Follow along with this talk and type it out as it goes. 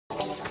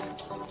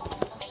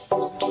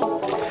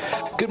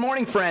Good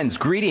morning, friends.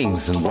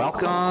 Greetings and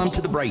welcome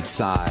to The Bright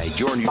Side,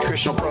 your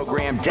nutritional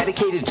program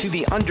dedicated to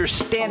the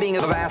understanding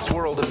of the vast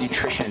world of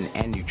nutrition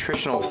and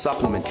nutritional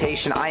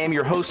supplementation. I am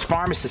your host,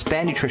 Pharmacist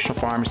Ben, nutritional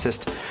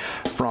pharmacist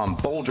from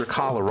Boulder,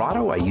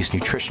 Colorado. I use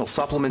nutritional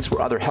supplements where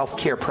other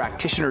healthcare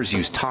practitioners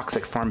use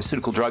toxic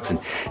pharmaceutical drugs and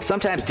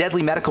sometimes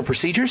deadly medical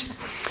procedures.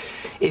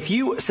 If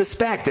you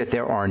suspect that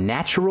there are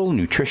natural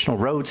nutritional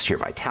roads to your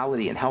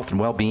vitality and health and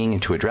well-being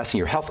and to addressing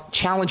your health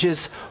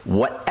challenges,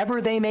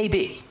 whatever they may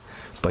be,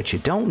 but you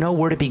don't know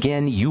where to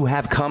begin, you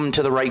have come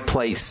to the right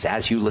place.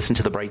 As you listen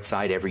to The Bright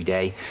Side every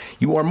day,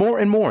 you are more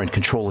and more in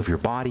control of your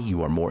body,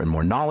 you are more and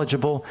more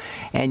knowledgeable,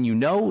 and you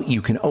know you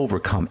can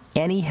overcome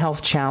any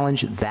health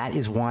challenge. That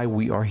is why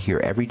we are here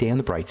every day on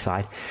The Bright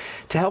Side,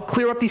 to help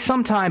clear up the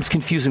sometimes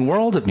confusing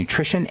world of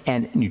nutrition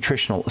and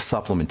nutritional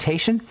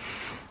supplementation.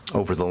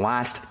 Over the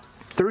last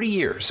 30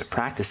 years of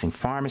practicing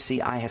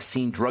pharmacy, I have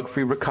seen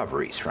drug-free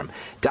recoveries from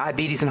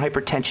diabetes and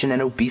hypertension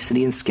and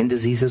obesity and skin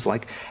diseases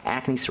like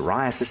acne,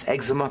 psoriasis,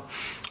 eczema,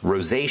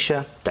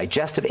 rosacea,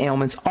 digestive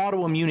ailments,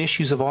 autoimmune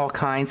issues of all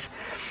kinds.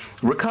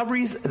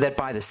 Recoveries that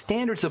by the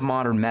standards of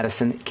modern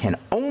medicine can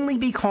only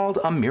be called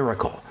a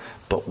miracle.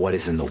 But what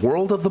is in the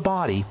world of the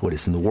body, what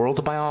is in the world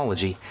of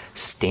biology,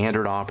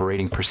 standard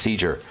operating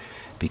procedure.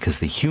 Because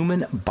the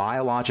human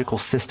biological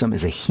system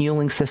is a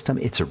healing system.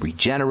 It's a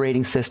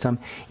regenerating system.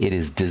 It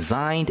is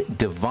designed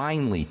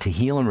divinely to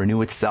heal and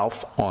renew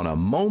itself on a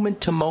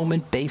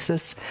moment-to-moment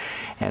basis.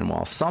 And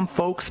while some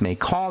folks may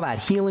call that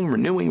healing,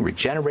 renewing,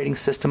 regenerating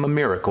system a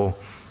miracle,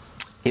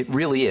 it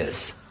really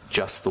is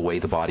just the way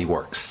the body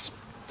works.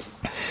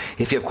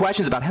 If you have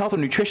questions about health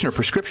and nutrition or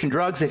prescription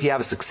drugs, if you have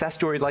a success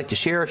story you'd like to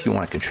share, if you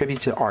want to contribute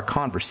to our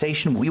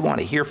conversation, we want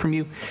to hear from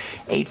you.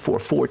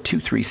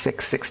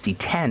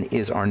 844-236-6010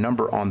 is our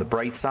number on The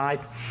Bright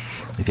Side.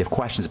 If you have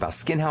questions about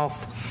skin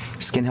health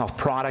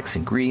products,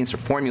 ingredients, or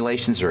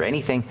formulations, or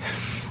anything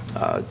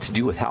to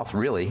do with health,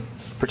 really,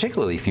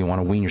 particularly if you want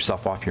to wean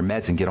yourself off your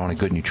meds and get on a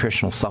good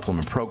nutritional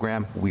supplement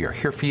program, we are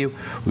here for you.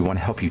 We want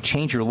to help you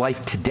change your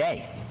life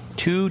today.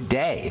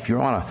 If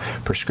you're on a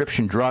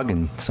prescription drug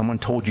and someone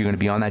told you you're going to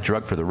be on that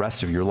drug for the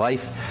rest of your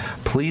life,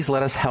 please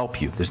let us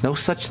help you. There's no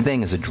such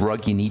thing as a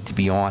drug you need to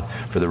be on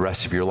for the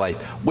rest of your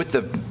life, with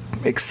the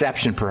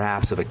exception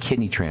perhaps of a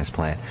kidney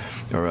transplant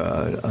or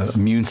a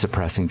immune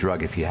suppressing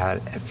drug if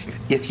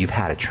you've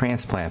had a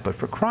transplant. But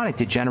for chronic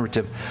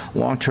degenerative,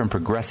 long-term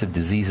progressive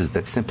diseases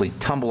that simply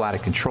tumble out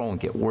of control and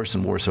get worse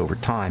and worse over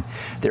time,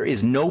 there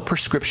is no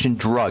prescription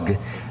drug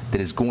that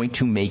is going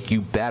to make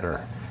you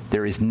better.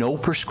 There is no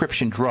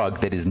prescription drug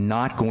that is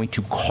not going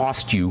to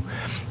cost you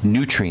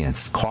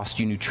nutrients,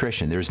 cost you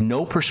nutrition. There's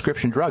no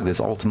prescription drug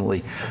that's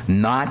ultimately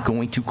not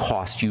going to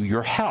cost you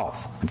your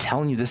health. I'm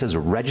telling you this as a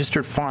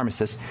registered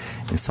pharmacist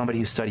and somebody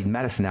who studied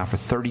medicine now for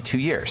 32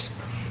 years.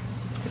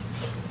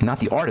 Not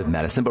the art of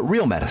medicine, but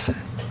real medicine,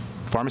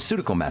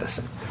 pharmaceutical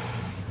medicine.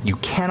 You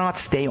cannot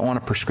stay on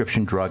a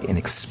prescription drug and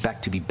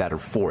expect to be better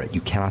for it. You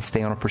cannot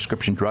stay on a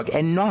prescription drug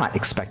and not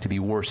expect to be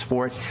worse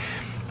for it.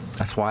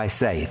 That's why I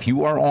say, if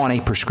you are on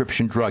a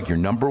prescription drug, your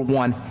number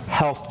one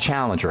health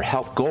challenge or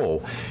health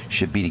goal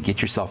should be to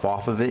get yourself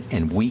off of it,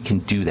 and we can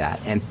do that.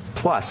 And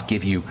plus,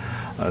 give you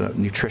a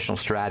nutritional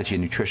strategy, a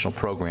nutritional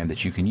program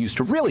that you can use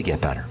to really get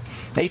better.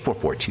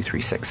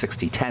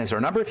 844-236-6010 is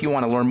our number. If you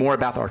want to learn more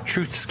about our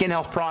Truth Skin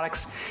Health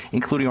products,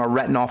 including our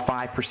Retinol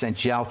 5%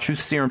 Gel, Truth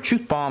Serum,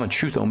 Truth Balm, and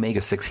Truth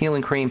Omega-6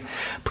 Healing Cream,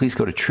 please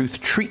go to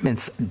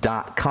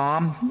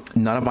truthtreatments.com.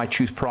 None of my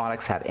Truth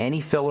products have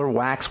any filler,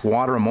 wax,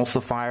 water,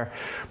 emulsifier,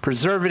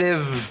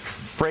 preservative,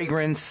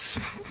 fragrance,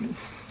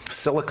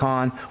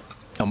 silicone,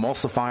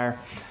 emulsifier.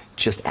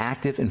 Just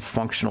active and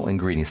functional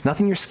ingredients.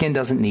 Nothing your skin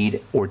doesn't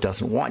need or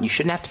doesn't want. You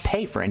shouldn't have to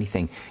pay for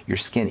anything your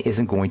skin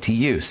isn't going to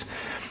use.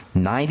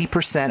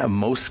 90% of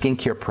most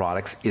skincare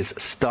products is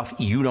stuff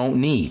you don't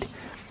need.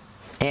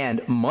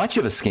 And much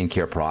of a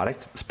skincare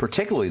product,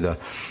 particularly the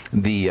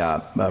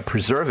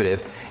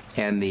preservative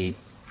and the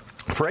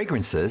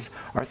fragrances,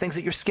 are things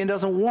that your skin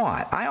doesn't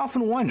want. I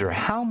often wonder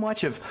how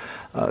much of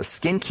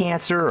skin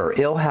cancer or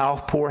ill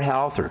health, poor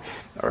health,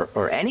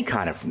 or any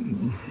kind of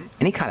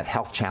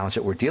health challenge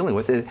that we're dealing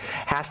with, it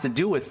has to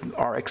do with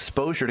our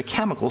exposure to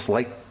chemicals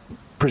like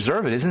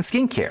preservatives in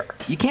skincare.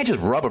 You can't just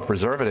rub a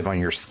preservative on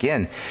your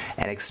skin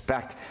and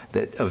expect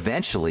that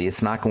eventually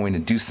it's not going to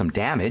do some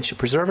damage. A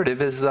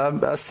preservative is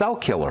a cell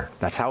killer.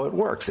 That's how it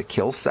works. It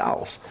kills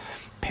cells.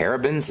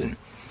 Parabens and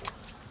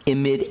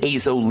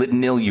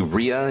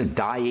imidazolidinylurea and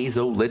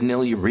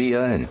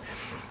diazolidinylurea and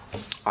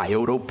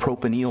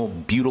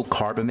iodopropenyl butyl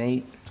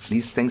carbamate,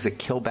 these things that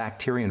kill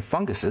bacteria and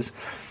funguses,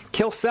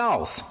 kill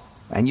cells,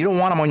 and you don't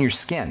want them on your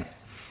skin.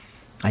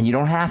 And you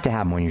don't have to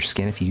have them on your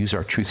skin if you use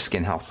our Truth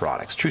Skin Health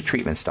products,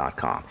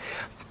 truthtreatments.com.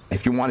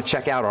 If you want to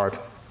check out our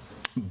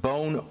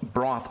bone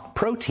broth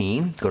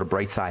protein, go to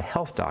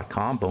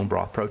brightsidehealth.com. Bone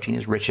broth protein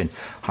is rich in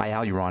high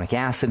hyaluronic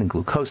acid and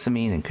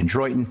glucosamine and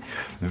chondroitin.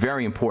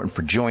 Very important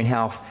for joint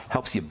health.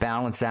 Helps you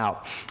balance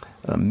out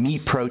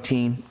meat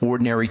protein,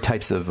 ordinary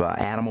types of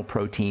animal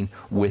protein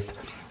with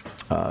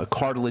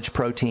cartilage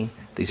protein.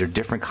 These are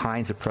different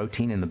kinds of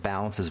protein, and the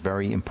balance is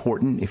very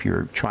important. If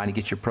you're trying to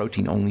get your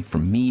protein only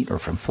from meat or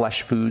from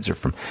flesh foods or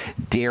from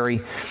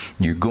dairy,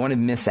 you're going to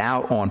miss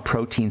out on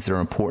proteins that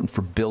are important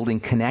for building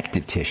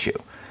connective tissue.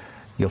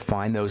 You'll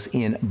find those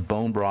in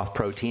bone broth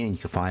protein, and you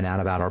can find out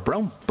about our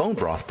bone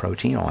broth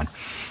protein on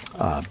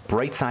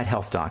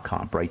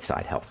brightsidehealth.com,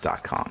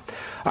 brightsidehealth.com.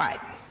 All right,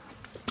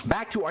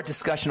 back to our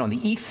discussion on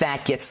the Eat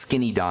Fat, Get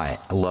Skinny diet.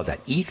 I love that.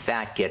 Eat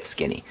Fat, Get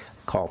Skinny.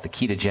 Call it the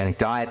ketogenic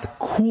diet, the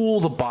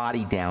cool the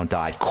body down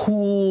diet,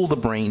 cool the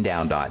brain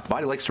down diet. The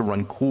body likes to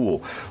run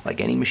cool, like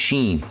any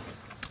machine,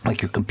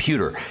 like your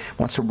computer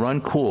wants to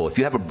run cool. If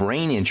you have a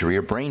brain injury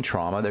or brain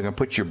trauma, they're going to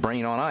put your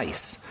brain on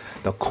ice.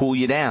 They'll cool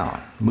you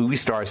down. Movie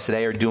stars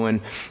today are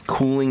doing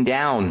cooling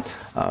down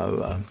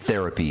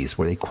therapies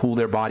where they cool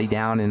their body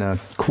down in a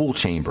cool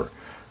chamber.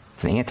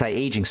 It's an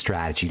anti-aging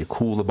strategy to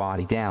cool the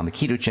body down. The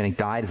ketogenic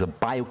diet is a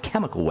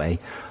biochemical way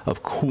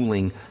of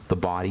cooling the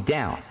body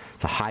down.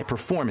 It's a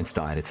high-performance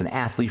diet. It's an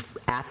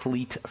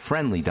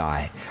athlete-friendly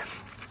diet.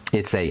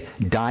 It's a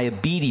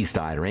diabetes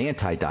diet or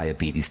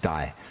anti-diabetes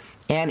diet.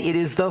 And it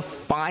is the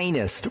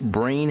finest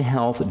brain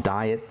health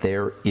diet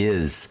there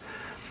is.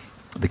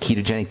 The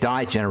ketogenic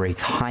diet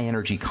generates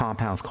high-energy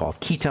compounds called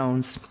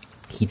ketones,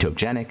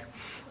 ketogenic.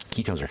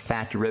 Ketones are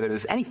fat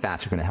derivatives. Any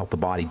fats are going to help the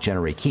body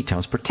generate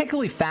ketones,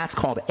 particularly fats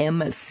called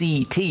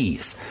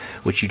MCTs,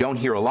 which you don't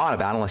hear a lot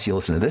about unless you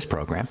listen to this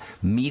program.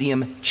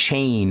 Medium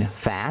chain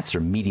fats, or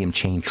medium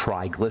chain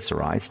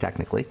triglycerides,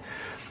 technically.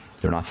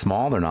 They're not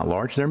small, they're not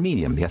large, they're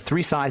medium. You have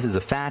three sizes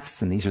of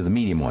fats, and these are the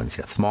medium ones.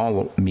 You got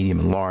small, medium,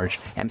 and large.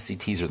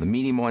 MCTs are the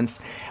medium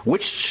ones,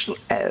 which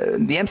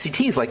the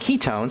MCTs, like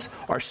ketones,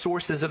 are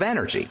sources of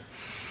energy.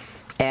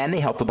 And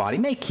they help the body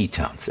make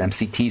ketones.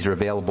 MCTs are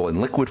available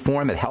in liquid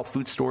form at health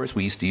food stores.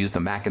 We used to use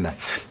them back in the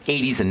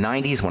 80s and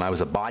 90s when I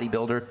was a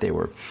bodybuilder. They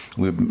were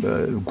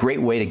a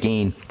great way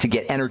to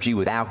get energy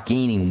without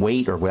gaining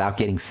weight or without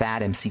getting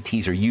fat.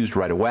 MCTs are used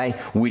right away.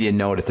 We didn't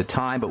know it at the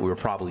time, but we were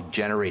probably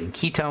generating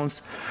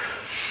ketones.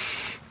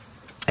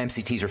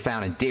 MCTs are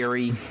found in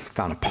dairy,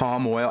 found in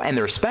palm oil, and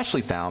they're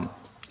especially found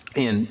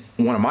in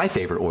one of my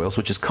favorite oils,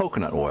 which is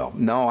coconut oil.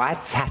 No, I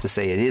have to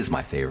say it is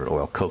my favorite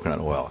oil,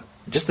 coconut oil.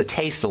 Just the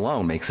taste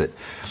alone makes it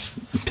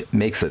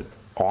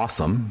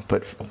awesome.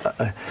 But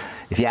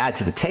if you add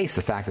to the taste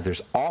the fact that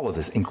there's all of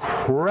this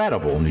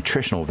incredible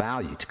nutritional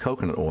value to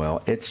coconut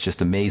oil, it's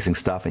just amazing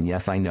stuff. And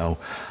yes, I know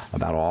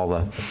about all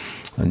the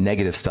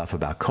negative stuff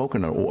about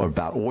coconut or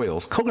about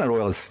oils. Coconut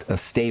oil is a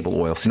stable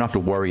oil, so you don't have to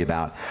worry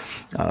about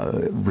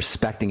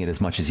respecting it as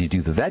much as you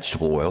do the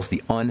vegetable oils,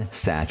 the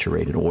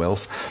unsaturated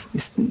oils.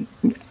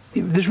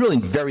 There's really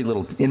very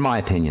little, in my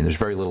opinion, there's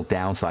very little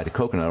downside to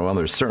coconut oil.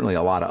 There's certainly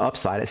a lot of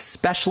upside,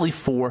 especially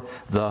for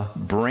the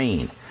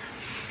brain.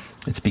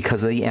 It's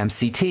because of the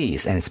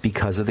MCTs, and it's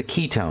because of the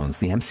ketones.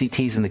 The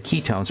MCTs and the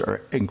ketones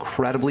are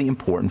incredibly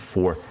important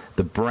for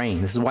the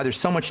brain. This is why there's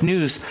so much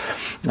news,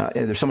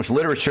 there's so much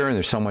literature, and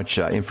there's so much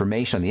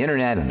information on the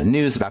internet and the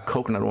news about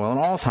coconut oil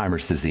and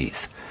Alzheimer's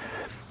disease.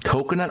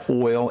 Coconut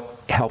oil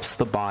helps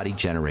the body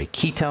generate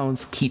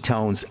ketones.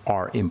 Ketones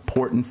are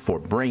important for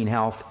brain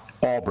health,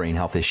 all brain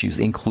health issues,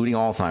 including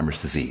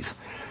Alzheimer's disease.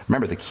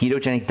 Remember, the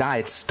ketogenic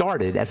diet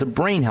started as a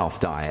brain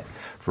health diet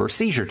for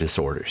seizure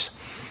disorders.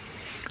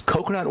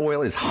 Coconut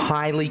oil is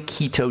highly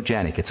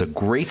ketogenic. It's a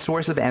great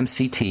source of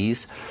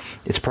MCTs.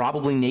 It's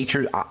probably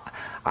nature's.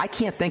 I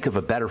can't think of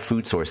a better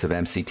food source of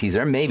MCTs.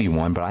 There may be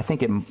one, but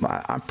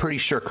I'm pretty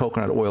sure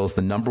coconut oil is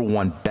the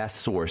 #1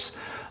 best source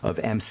of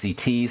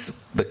MCTs.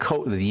 The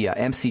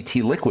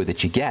MCT liquid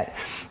that you get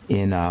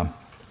in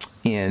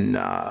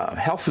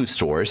health food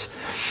stores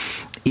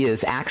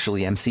is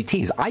actually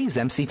MCTs. I use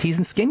MCTs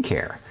in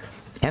skincare.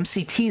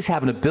 MCTs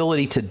have an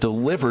ability to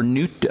deliver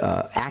new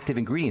active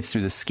ingredients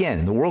through the skin.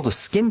 In the world of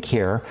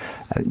skincare,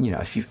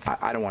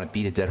 I don't want to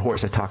beat a dead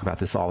horse. I talk about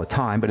this all the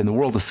time, but in the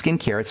world of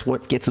skincare, it's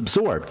what gets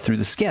absorbed through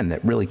the skin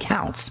that really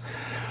counts.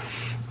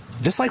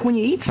 Just like when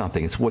you eat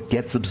something, it's what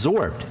gets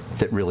absorbed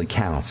that really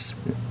counts.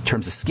 In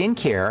terms of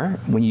skincare,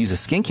 when you use a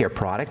skincare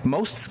product,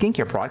 most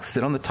skincare products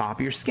sit on the top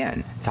of your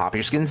skin. The top of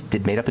your skin is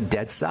made up of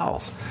dead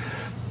cells.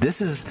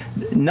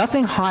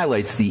 Nothing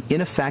highlights the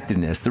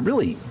ineffectiveness, the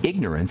really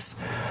ignorance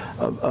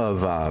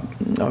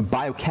of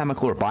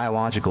biochemical or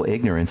biological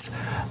ignorance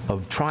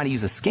of trying to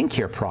use a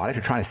skincare product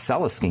or trying to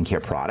sell a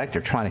skincare product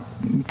or trying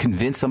to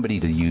convince somebody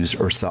to use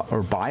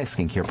or buy a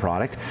skincare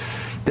product.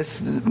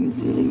 This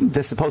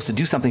is supposed to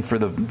do something for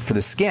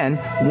the skin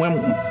when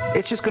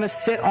it's just going to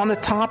sit on the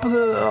top of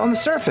on the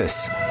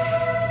surface.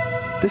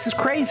 This is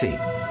crazy.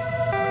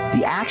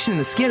 The action in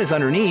the skin is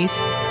underneath.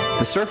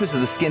 The surface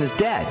of the skin is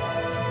dead.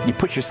 You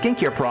put your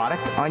skincare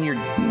product on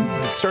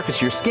the surface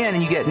of your skin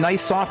and you get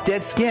nice, soft,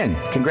 dead skin.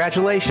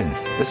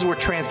 Congratulations. This is where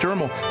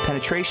transdermal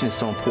penetration is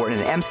so important,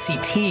 and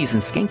MCTs in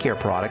skincare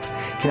products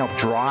can help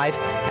drive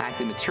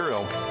active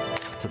material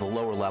to the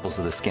lower levels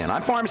of the skin.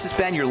 I'm Pharmacist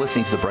Ben. You're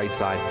listening to The Bright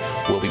Side.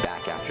 We'll be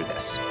back after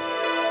this.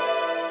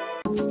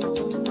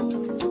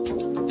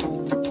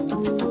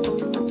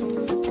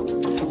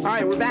 All right,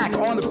 right, we're back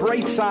on the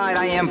bright side.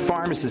 I am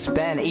Pharmacist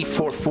Ben.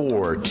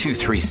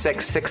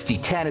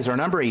 844-236-6010 is our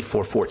number.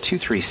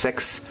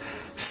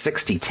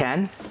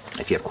 844-236-6010.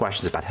 If you have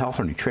questions about health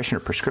or nutrition or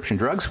prescription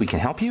drugs, we can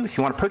help you. If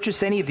you want to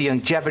purchase any of the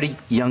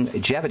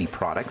longevity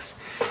products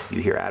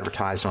you hear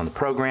advertised on the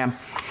program,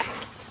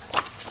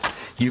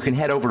 you can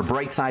head over to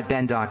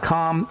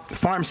brightsideben.com,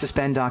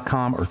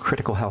 pharmacistben.com, or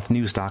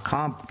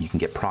criticalhealthnews.com. You can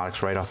get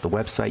products right off the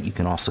website. You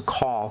can also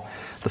call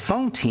the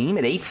phone team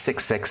at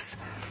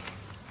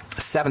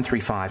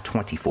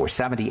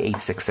 866-735-2470,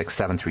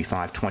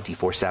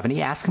 866-735-2470.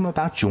 Ask them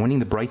about joining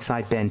the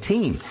Brightside Ben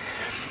team.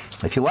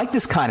 If you like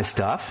this kind of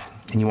stuff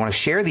and you want to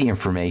share the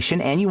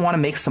information and you want to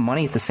make some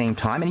money at the same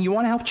time and you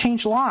want to help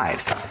change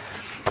lives,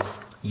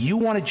 you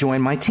want to join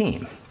my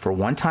team. For a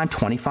one-time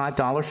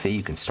 $25 fee,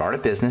 you can start a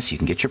business, you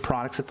can get your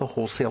products at the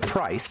wholesale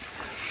price,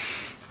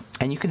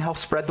 and you can help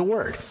spread the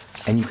word,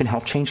 and you can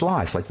help change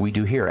lives like we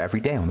do here every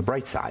day on the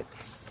Bright Side.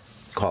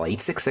 Call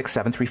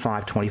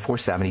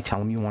 866-735-2470. Tell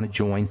them you want to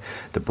join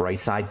the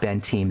Brightside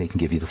Ben team. They can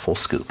give you the full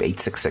scoop.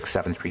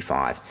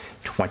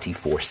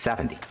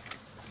 866-735-2470.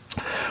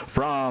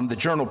 From the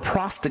journal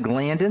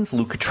Prostaglandins,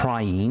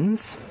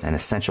 leukotrienes, and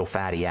essential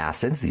fatty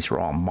acids. These are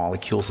all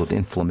molecules of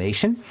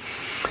inflammation.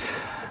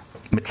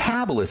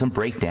 Metabolism,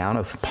 breakdown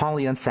of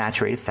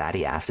polyunsaturated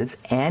fatty acids,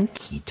 and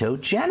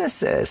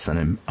ketogenesis,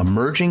 an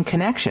emerging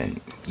connection.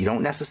 You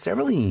don't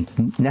necessarily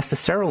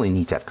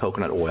need to have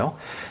coconut oil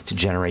to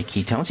generate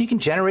ketones. You can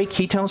generate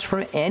ketones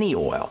from any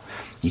oil.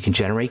 You can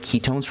generate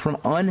ketones from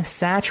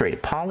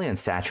unsaturated,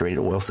 polyunsaturated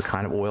oils, the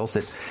kind of oils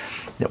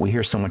that we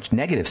hear so much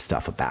negative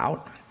stuff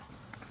about.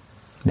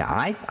 Now,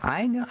 I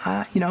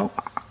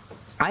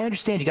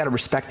understand you got to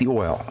respect the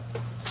oil.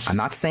 I'm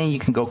not saying you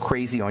can go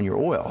crazy on your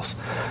oils.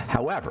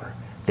 However,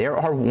 there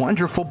are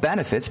wonderful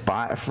benefits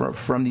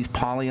from these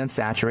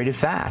polyunsaturated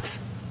fats,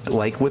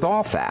 like with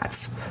all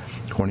fats.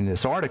 According to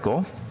this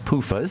article,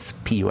 PUFAs,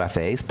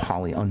 P-U-F-As,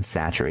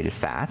 polyunsaturated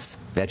fats,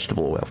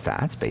 vegetable oil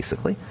fats,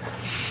 basically,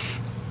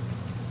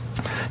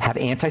 have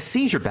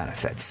anti-seizure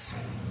benefits.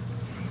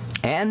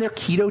 And they're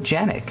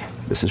ketogenic.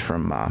 This is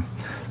from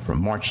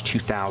March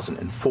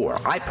 2004.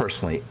 I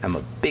personally am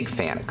a big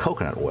fan of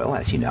coconut oil,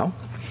 as you know.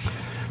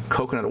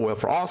 Coconut oil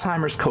for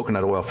Alzheimer's,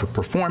 coconut oil for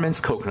performance,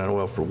 coconut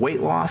oil for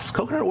weight loss.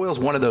 Coconut oil is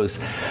one of those,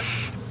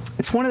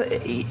 it's one of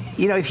the,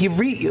 if you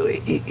read,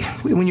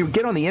 when you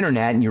get on the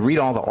internet and you read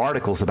all the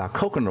articles about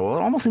coconut oil,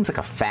 it almost seems like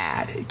a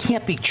fad. It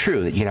can't be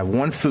true that you have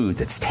one food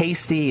that's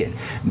tasty and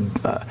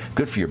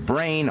good for your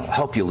brain, it'll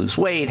help you lose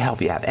weight, help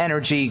you have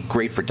energy,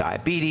 great for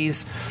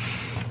diabetes.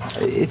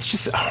 It's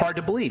just hard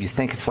to believe. You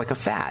think it's like a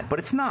fad, but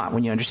it's not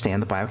when you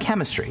understand the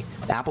biochemistry.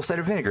 Apple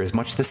cider vinegar is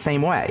much the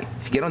same way.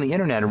 If you get on the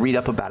internet and read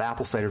up about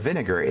apple cider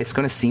vinegar, it's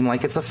going to seem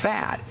like it's a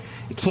fad.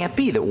 It can't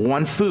be that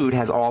one food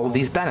has all of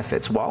these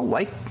benefits. Well,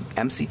 like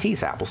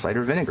MCT's apple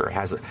cider vinegar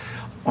has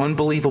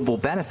unbelievable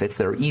benefits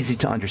that are easy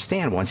to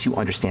understand once you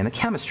understand the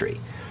chemistry.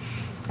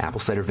 Apple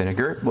cider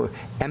vinegar,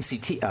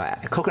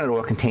 coconut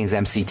oil contains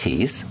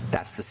MCTs.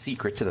 That's the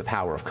secret to the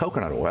power of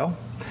coconut oil.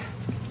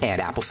 And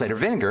apple cider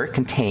vinegar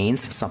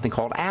contains something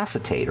called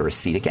acetate or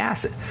acetic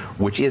acid,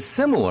 which is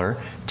similar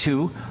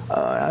to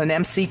an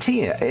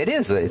MCT.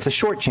 It's a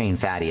short-chain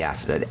fatty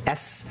acid, an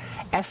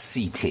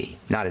SCT,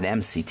 not an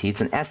MCT.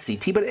 It's an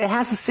SCT, but it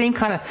has the same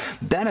kind of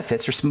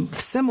benefits or some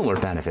similar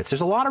benefits.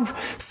 There's a lot of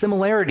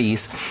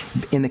similarities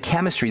in the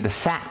chemistry, the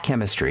fat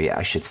chemistry,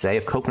 I should say,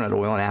 of coconut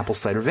oil and apple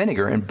cider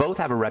vinegar, and both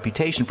have a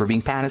reputation for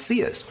being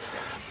panaceas.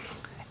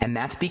 And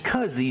that's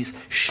because these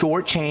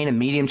short-chain and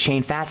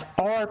medium-chain fats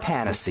are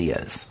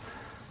panaceas.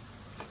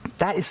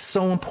 That is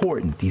so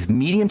important. These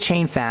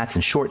medium-chain fats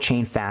and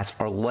short-chain fats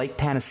are like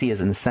panaceas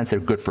in the sense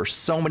they're good for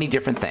so many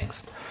different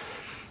things.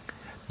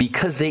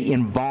 Because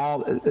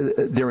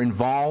they're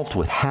involved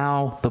with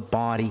how the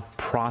body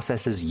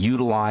processes,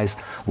 utilizes,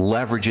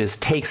 leverages,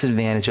 takes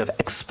advantage of,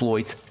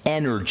 exploits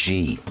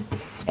energy.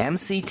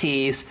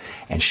 MCTs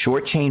and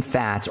short-chain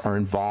fats are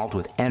involved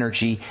with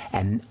energy,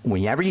 and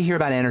whenever you hear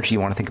about energy, you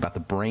want to think about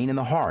the brain and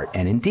the heart,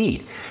 and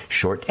indeed,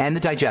 and the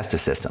digestive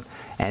system.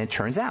 And it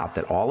turns out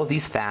that all of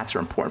these fats are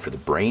important for the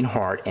brain,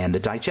 heart, and the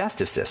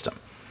digestive system.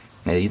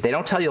 Now, they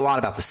don't tell you a lot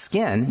about the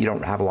skin.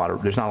 There's not a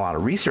lot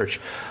of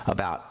research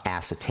about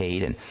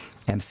acetate and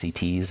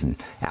MCTs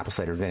and apple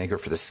cider vinegar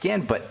for the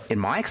skin, but in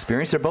my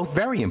experience, they're both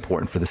very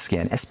important for the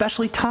skin,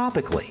 especially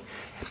topically.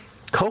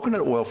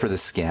 Coconut oil for the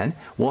skin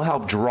will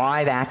help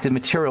drive active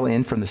material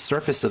in from the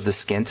surface of the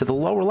skin to the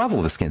lower level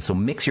of the skin. So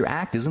mix your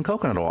actives in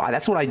coconut oil.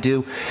 That's what I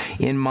do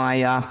in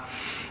my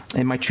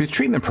Truth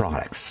Treatment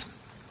products.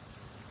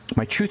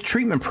 My Truth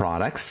Treatment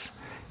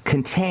products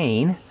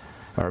contain,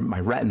 or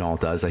my retinol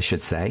does, I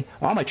should say,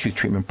 all my Truth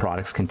Treatment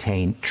products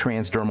contain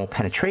transdermal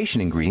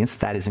penetration ingredients.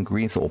 That is,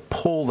 ingredients that will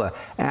pull the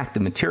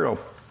active material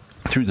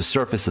through the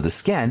surface of the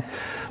skin.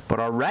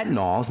 But our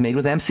retinol is made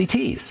with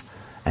MCTs,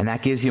 and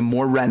that gives you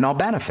more retinol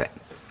benefit.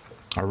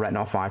 Our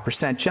retinol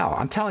 5% gel.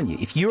 I'm telling you,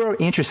 if you're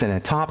interested in a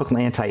topical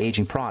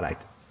anti-aging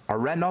product, our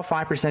retinol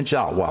 5%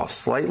 gel, while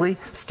slightly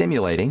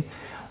stimulating,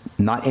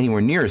 not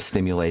anywhere near as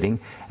stimulating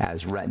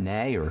as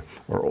Retin-A or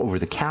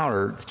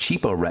over-the-counter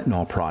cheapo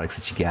retinol products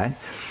that you get,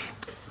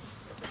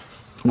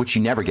 which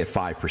you never get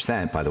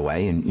 5%, by the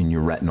way, in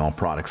your retinol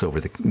products over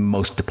the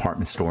most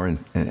department store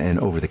and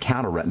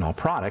over-the-counter retinol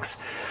products.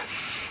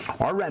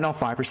 Our retinol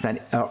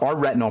 5%, our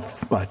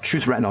retinol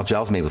Truth Retinol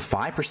Gel is made with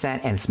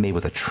 5%, and it's made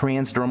with a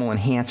transdermal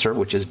enhancer,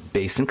 which is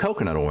based in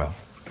coconut oil.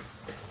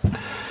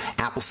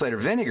 Apple cider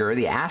vinegar,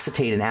 the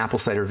acetate in apple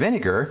cider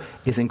vinegar,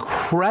 is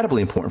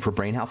incredibly important for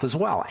brain health as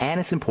well, and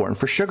it's important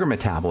for sugar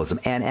metabolism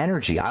and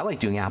energy. I like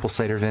doing apple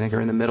cider vinegar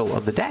in the middle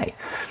of the day.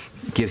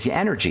 It gives you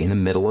energy in the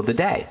middle of the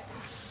day,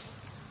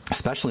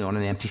 especially on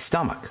an empty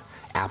stomach.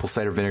 Apple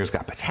cider vinegar's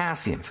got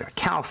potassium, it's got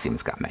calcium,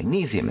 it's got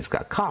magnesium, it's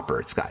got copper,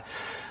 it's got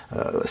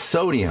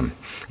sodium,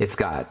 it's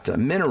got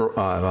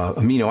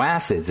amino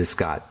acids, it's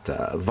got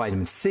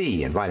vitamin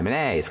C and vitamin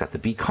A, it's got the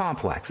B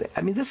complex.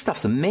 I mean, this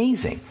stuff's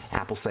amazing.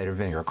 Apple cider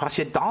vinegar. It costs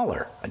you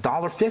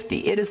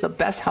 $1.50. It is the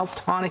best health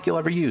tonic you'll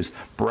ever use.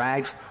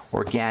 Bragg's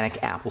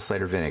Organic Apple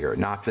Cider Vinegar,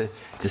 not the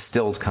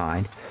distilled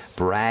kind.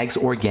 Bragg's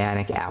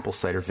Organic Apple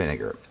Cider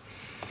Vinegar.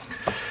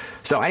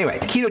 So anyway,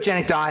 the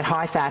ketogenic diet,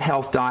 high-fat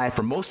health diet,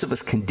 for most of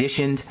us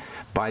conditioned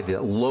by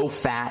the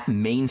low-fat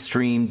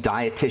mainstream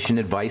dietitian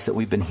advice that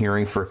we've been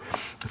hearing for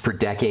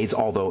decades,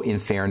 although in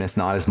fairness,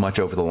 not as much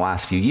over the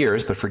last few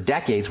years, but for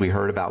decades we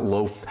heard about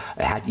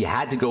you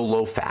had to go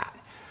low-fat.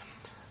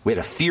 We had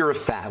a fear of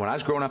fat. When I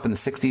was growing up in the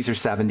 60s or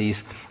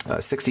 70s,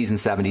 60s and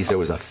 70s, there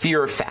was a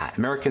fear of fat.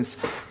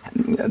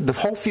 The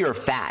whole fear of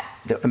fat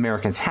that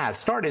Americans had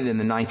started in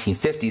the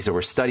 1950s. There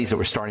were studies that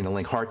were starting to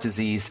link heart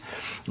disease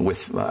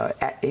with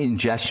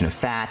ingestion of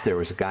fat. There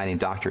was a guy named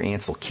Dr.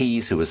 Ansel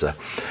Keys, who was a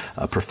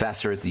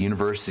professor at the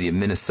University of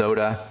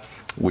Minnesota,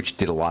 which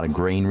did a lot of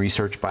grain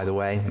research, by the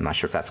way. I'm not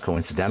sure if that's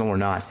coincidental or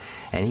not.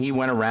 And he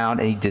went around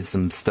and he did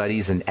some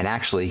studies, and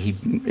actually,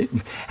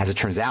 as it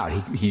turns out,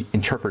 he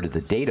interpreted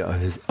the data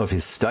of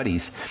his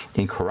studies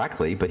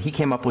incorrectly, but he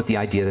came up with the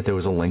idea that there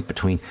was a link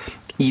between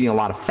eating a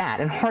lot of fat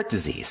and heart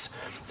disease.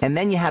 And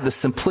then you have the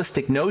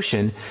simplistic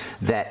notion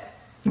that,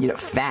 you know,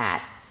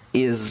 fat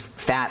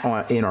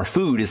in our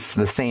food is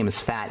the same as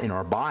fat in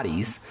our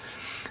bodies.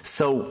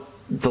 So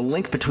the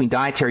link between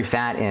dietary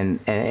fat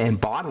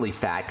and bodily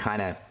fat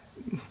kind of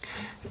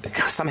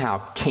somehow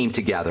came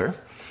together.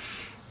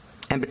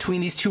 And between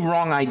these two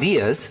wrong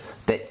ideas,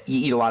 that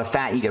you eat a lot of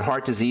fat, you get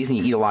heart disease, and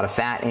you eat a lot of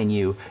fat and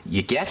you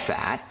get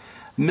fat,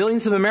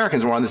 millions of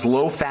Americans were on this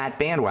low-fat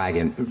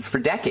bandwagon for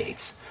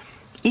decades.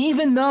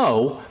 Even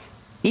though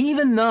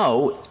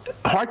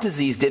heart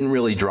disease didn't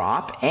really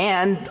drop,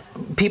 and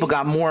people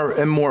got more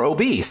and more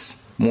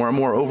obese, more and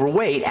more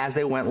overweight as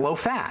they went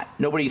low-fat.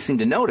 Nobody seemed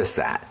to notice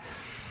that.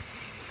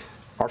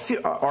 Our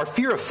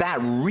fear of fat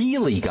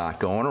really got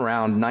going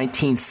around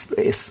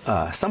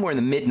somewhere in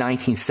the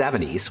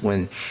mid-1970s,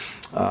 when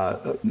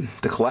the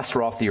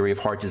cholesterol theory of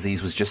heart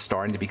disease was just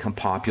starting to become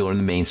popular in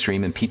the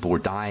mainstream, and people were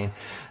dying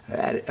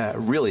at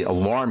really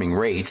alarming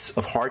rates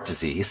of heart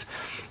disease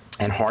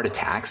and heart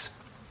attacks.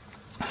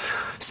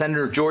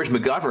 Senator George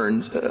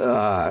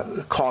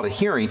McGovern called a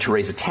hearing to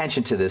raise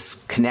attention to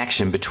this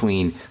connection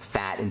between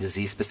fat and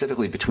disease,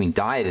 specifically between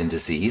diet and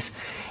disease,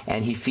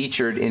 and he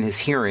featured in his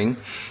hearing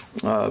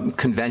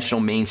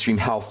conventional mainstream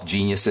health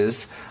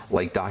geniuses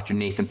like Dr.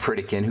 Nathan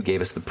Pritikin, who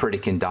gave us the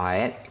Pritikin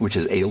diet, which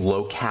is a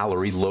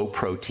low-calorie,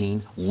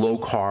 low-protein,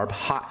 high-carb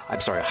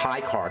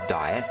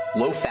diet,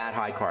 low-fat,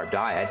 high-carb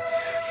diet.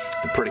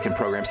 The Pritikin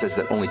program says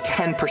that only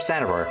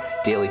 10% of our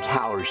daily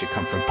calories should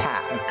come from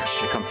fat.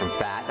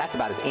 That's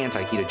about as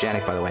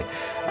anti-ketogenic, by the way,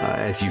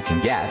 as you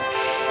can get.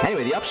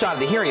 Anyway, the upshot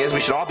of the hearing is we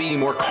should all be eating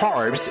more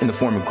carbs in the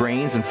form of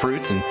grains and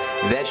fruits and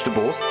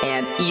vegetables,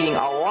 and eating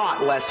a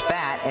lot less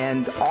fat.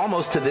 And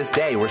almost to this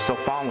day, we're still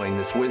following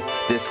this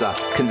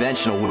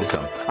conventional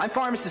wisdom. I'm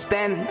Pharmacist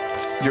Ben.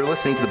 You're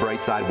listening to The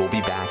Bright Side. We'll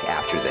be back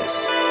after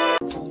this.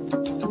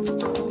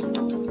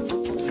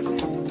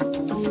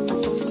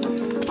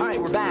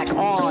 Back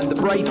on The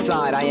Bright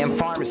Side. I am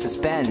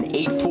Pharmacist Ben.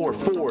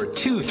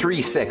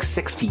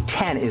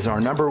 844-236-6010 is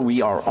our number.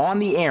 We are on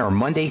the air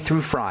Monday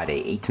through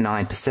Friday, 8 to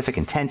 9 Pacific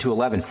and 10 to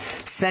 11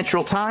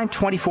 Central Time,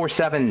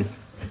 24/7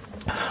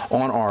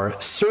 on our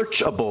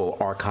searchable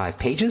archive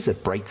pages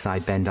at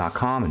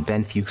brightsideben.com and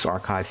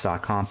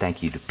benfuchsarchives.com.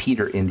 Thank you to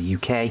Peter in the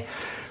UK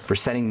for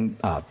setting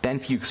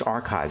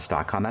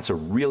benfuchsarchives.com. That's a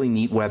really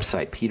neat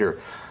website. Peter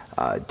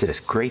did a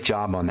great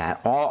job on that.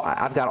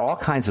 I've got all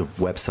kinds of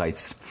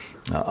websites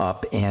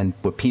up, and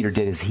what Peter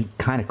did is he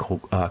kind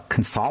of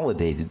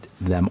consolidated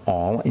them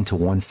all into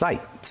one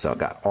site. So I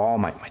got all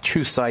my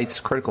true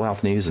sites, Critical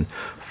Health News and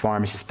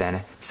Pharmacist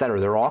Ben, etc.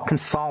 They're all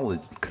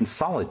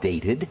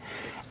consolidated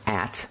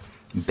at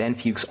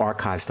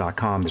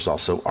benfuchsarchives.com. There's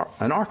also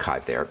an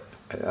archive there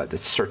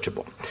that's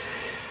searchable.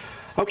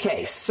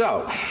 Okay,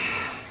 so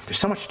there's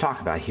so much to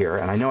talk about here,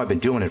 and I know I've been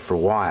doing it for a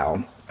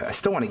while. I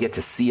still want to get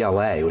to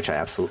CLA, which I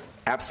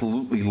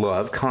absolutely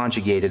love,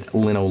 conjugated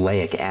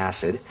linoleic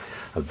acid,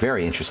 a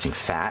very interesting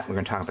fat. We're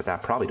going to talk about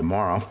that probably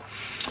tomorrow.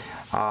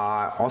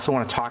 Also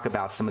want to talk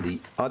about some of the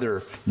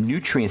other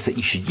nutrients that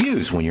you should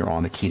use when you're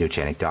on the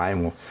ketogenic diet,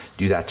 and we'll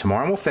do that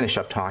tomorrow. And we'll finish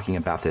up talking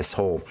about this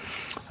whole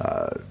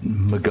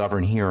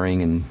McGovern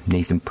hearing and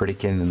Nathan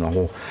Pritikin and the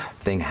whole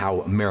thing,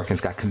 how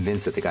Americans got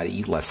convinced that they got to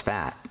eat less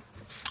fat.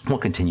 We'll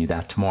continue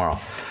that tomorrow.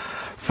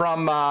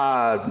 From,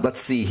 let's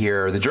see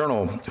here, the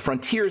journal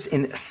Frontiers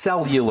in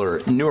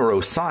Cellular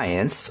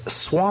Neuroscience,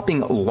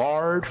 swapping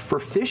lard for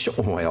fish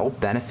oil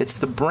benefits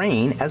the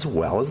brain as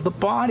well as the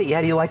body.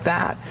 How do you like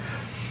that?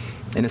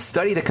 In a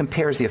study that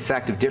compares the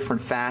effect of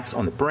different fats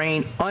on the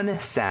brain,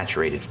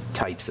 unsaturated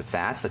types of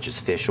fats, such as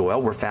fish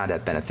oil, were found to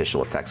have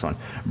beneficial effects on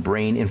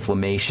brain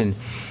inflammation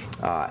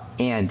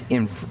and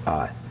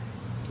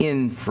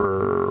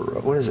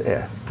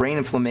brain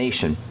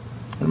inflammation.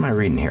 What am I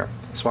reading here?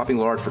 Swapping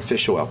lard for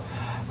fish oil.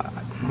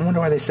 I wonder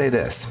why they say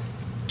this.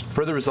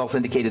 Further results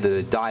indicated that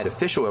a diet of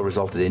fish oil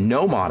resulted in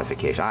no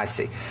modification. I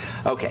see.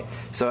 Okay,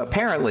 so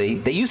apparently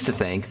they used to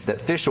think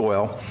that fish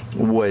oil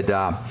would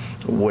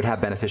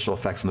have beneficial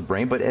effects on the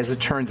brain, but as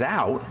it turns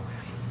out,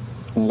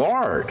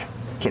 lard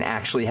can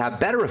actually have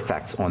better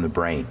effects on the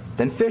brain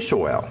than fish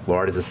oil.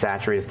 Lard is a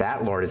saturated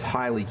fat. Lard is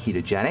highly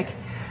ketogenic,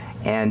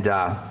 and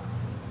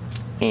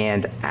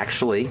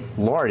actually,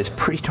 lard is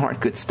pretty darn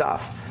good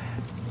stuff.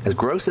 As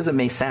gross as it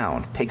may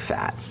sound, pig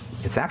fat,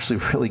 it's actually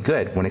really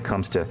good when it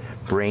comes to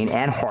brain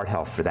and heart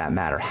health, for that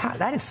matter.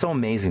 That is so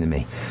amazing to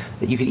me,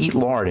 that you can eat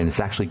lard and it's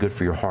actually good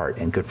for your heart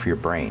and good for your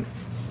brain.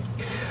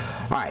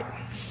 All right,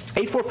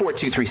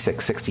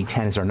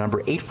 844-236-6010 is our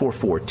number,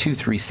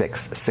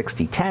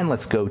 844-236-6010.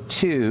 Let's go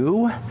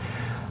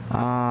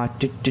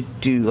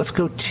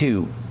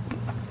to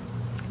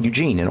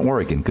Eugene in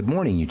Oregon. Good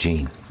morning,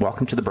 Eugene.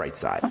 Welcome to the bright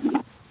side.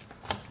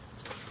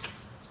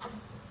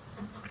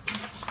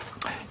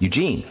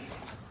 Eugene.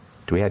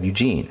 Do we have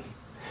Eugene?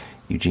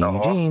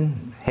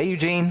 Eugene. Hey,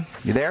 Eugene.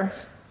 You there?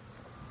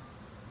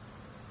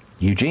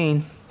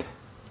 Eugene.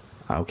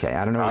 Okay,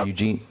 I don't know.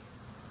 Eugene,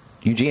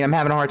 I'm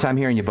having a hard time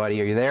hearing you, buddy.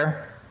 Are you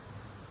there?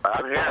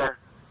 I'm here.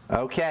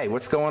 Okay,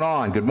 what's going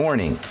on? Good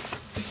morning.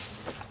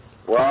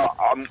 Well,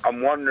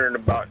 I'm wondering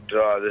about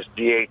this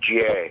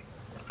DHEA.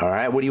 All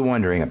right, what are you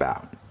wondering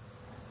about?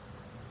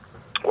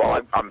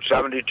 Well, I'm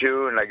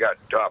 72 and I got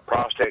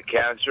prostate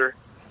cancer,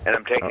 and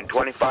I'm taking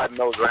 25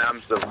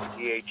 milligrams of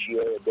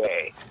DHEA a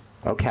day.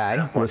 Okay.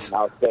 How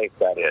safe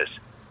that is?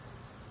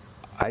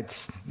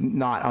 It's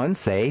not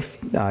unsafe.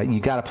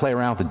 You got to play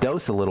around with the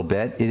dose a little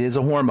bit. It is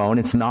a hormone.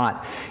 It's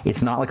not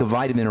like a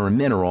vitamin or a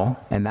mineral,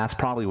 and that's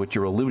probably what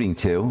you're alluding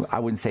to. I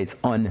wouldn't say it's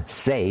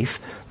unsafe.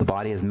 The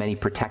body has many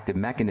protective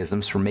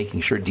mechanisms for making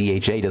sure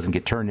DHA doesn't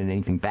get turned into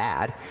anything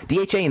bad.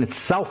 DHA in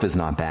itself is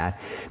not bad.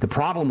 The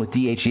problem with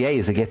DHEA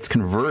is it gets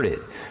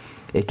converted.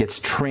 It gets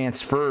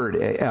transferred,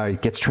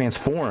 it gets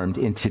transformed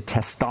into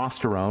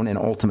testosterone and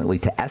ultimately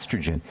to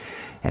estrogen.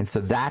 And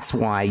so that's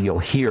why you'll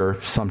hear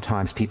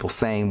sometimes people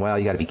saying, well,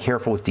 you got to be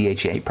careful with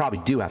DHEA. You probably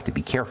do have to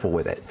be careful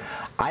with it.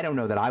 I don't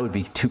know that I would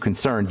be too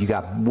concerned. You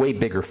got way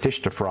bigger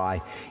fish to fry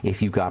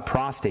if you've got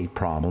prostate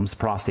problems,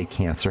 prostate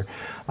cancer.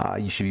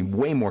 You should be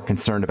way more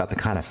concerned about the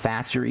kind of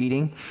fats you're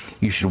eating.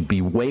 You should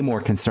be way more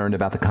concerned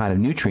about the kind of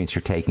nutrients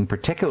you're taking,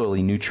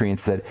 particularly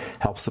nutrients that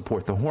help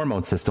support the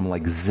hormone system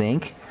like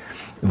zinc,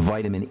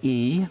 vitamin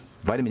E.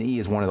 Vitamin E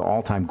is one of the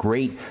all-time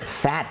great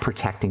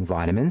fat-protecting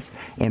vitamins,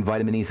 and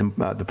vitamin E is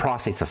the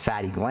prostate's a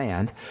fatty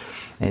gland,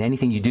 and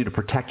anything you do to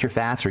protect your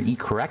fats or eat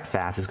correct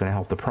fats is going to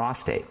help the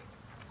prostate.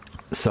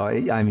 So,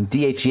 I mean,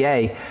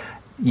 DHEA,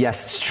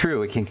 yes, it's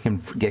true, it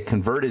can get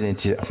converted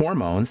into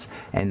hormones,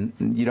 and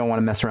you don't want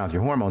to mess around with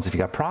your hormones if you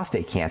got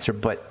prostate cancer,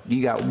 but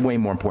you got way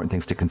more important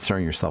things to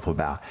concern yourself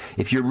about.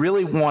 If you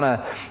really want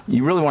to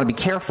be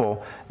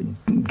careful,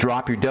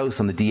 drop your dose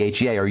on the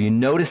DHEA. Are you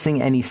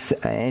noticing any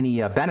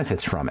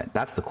benefits from it?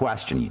 That's the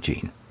question,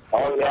 Eugene.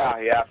 Oh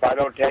yeah. If I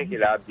don't take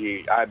it, I'd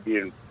be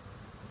in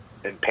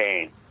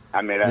pain.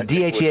 I mean, the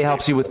DHEA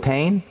helps you with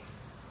pain?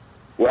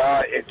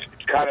 Well, it's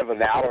kind of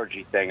an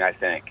allergy thing, I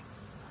think.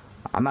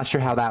 I'm not sure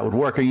how that would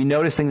work. Are you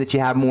noticing that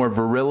you have more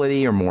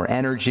virility or more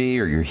energy,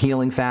 or you're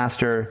healing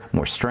faster,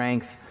 more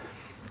strength,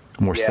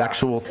 more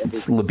sexual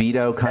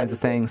libido kinds of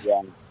things?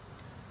 Yeah.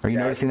 Are you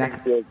noticing that? I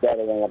feel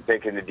better when I'm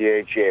taking the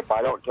DHEA. If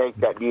I don't take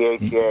that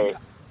DHEA,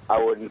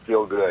 I wouldn't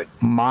feel good.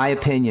 My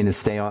opinion is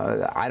stay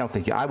on. I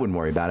wouldn't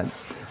worry about it.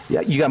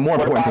 Yeah, you got more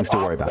important things to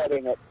worry about.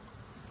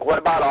 What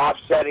about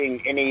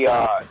offsetting any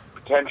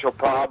potential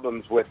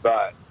problems with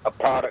a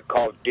product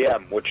called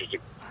DIM, which is a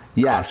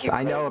Yes,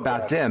 I know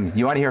about DIM.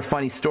 You want to hear a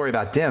funny story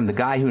about DIM? The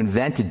guy who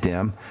invented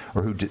DIM,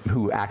 or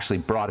who actually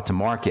brought it to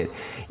market,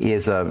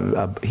 is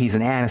he's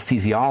an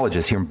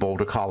anesthesiologist here in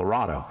Boulder,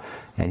 Colorado.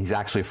 and he's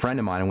actually a friend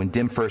of mine. And when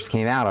DIM first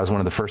came out, I was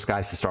one of the first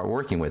guys to start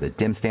working with it.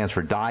 DIM stands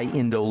for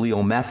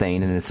diindoleal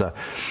methane, and it's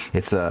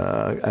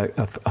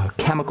a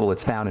chemical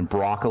that's found in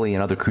broccoli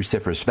and other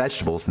cruciferous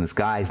vegetables. And this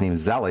guy, his name is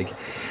Zelig,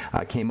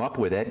 came up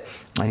with it,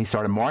 and he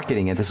started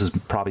marketing it. This was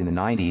probably in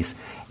the 90s,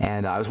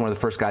 and I was one of the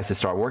first guys to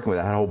start working with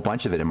it. I had a whole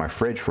bunch of it in my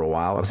fridge for a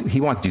while.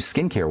 He wanted to do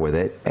skincare with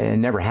it, and it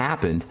never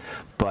happened,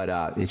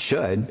 but it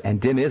should.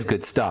 And DIM is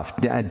good stuff.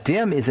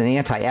 DIM is an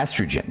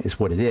anti-estrogen, is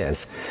what it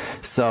is.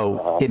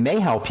 So it may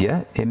help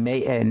you. It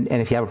may, and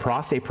if you have a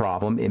prostate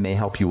problem, it may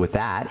help you with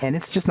that. And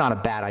it's just not a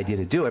bad idea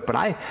to do it.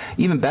 But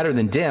even better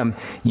than DIM,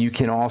 you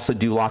can also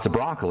do lots of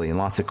broccoli and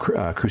lots of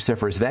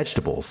cruciferous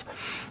vegetables.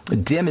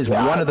 DIM is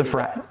one of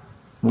the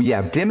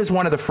DIM is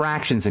one of the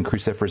fractions in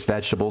cruciferous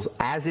vegetables,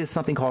 as is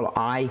something called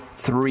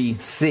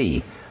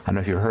I3C. I don't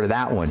know if you've heard of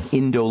that one.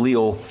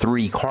 Indoleal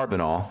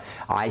 3-carbinol.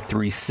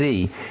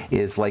 I3C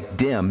is like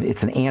DIM.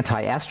 It's an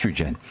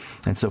anti-estrogen.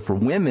 And so for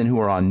women who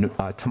are on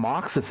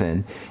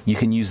tamoxifen, you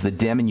can use the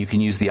DIM and you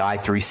can use the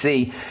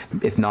I3C,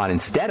 if not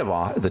instead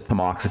of the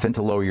tamoxifen,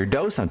 to lower your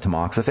dose on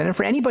tamoxifen. And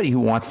for anybody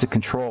who wants to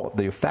control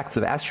the effects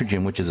of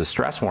estrogen, which is a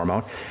stress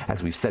hormone,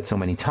 as we've said so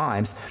many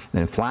times, an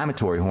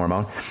inflammatory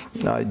hormone,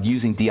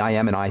 using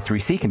DIM and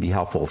I3C can be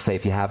helpful. Say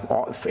if you have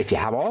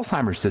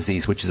Alzheimer's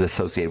disease, which is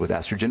associated with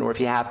estrogen, or if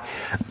you have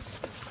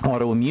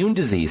autoimmune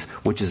disease,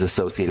 which is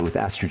associated with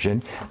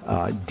estrogen,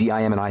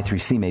 DIM and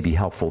I3C may be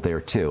helpful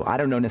there too. I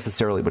don't know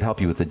necessarily what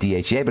help you with the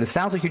DHEA, but it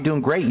sounds like you're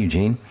doing great,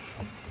 Eugene.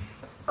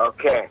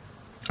 Okay.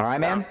 All right,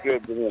 man?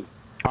 Sounds good.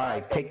 All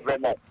right. Thank you very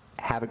much.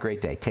 Have a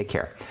great day. Take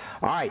care.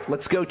 All right,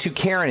 let's go to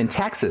Karen in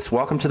Texas.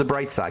 Welcome to the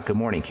Bright Side. Good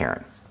morning,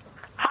 Karen.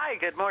 Hi,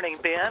 good morning,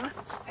 Ben.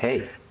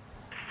 Hey.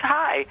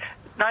 Hi.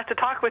 Nice to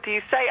talk with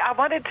you. Say, I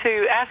wanted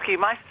to ask you,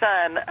 my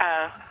son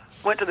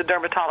went to the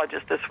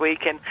dermatologist this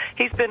week, and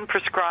he's been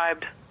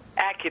prescribed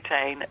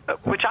Accutane,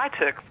 which I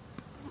took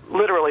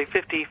literally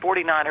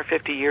 49 or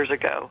 50 years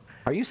ago.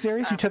 Are you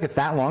serious? You took it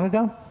that long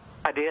ago?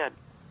 I did.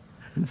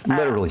 It's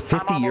literally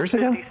 50 years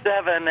ago? I'm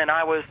 57, and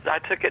I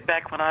took it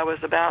back when I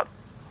was about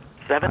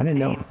 17. I didn't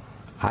know.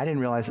 I didn't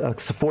realize.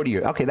 So 40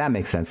 years. Okay, that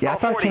makes sense. Yeah, I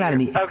thought it came out in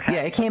the. Okay.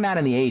 Yeah, it came out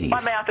in the 80s.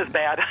 My math is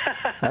bad.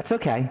 That's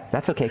okay.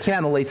 That's okay. It came out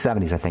in the late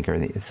 70s, I think,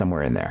 or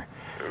somewhere in there.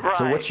 Right.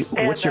 So what's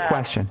your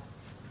question?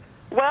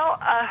 Well,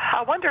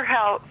 I wonder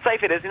how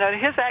safe it is. You know,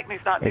 his acne's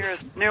not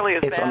nearly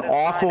as bad. It's an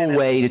awful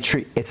way to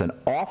treat. It's an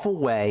awful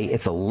way.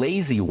 It's a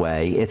lazy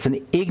way. It's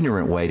an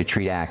ignorant way to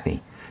treat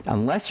acne.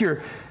 Unless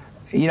you're,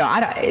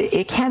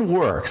 it can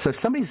work. So if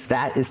somebody's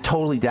that is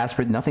totally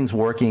desperate, nothing's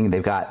working,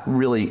 they've got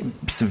really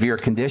severe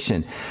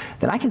condition,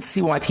 then I can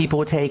see why people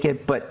would take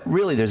it. But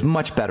really, there's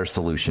much better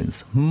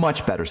solutions.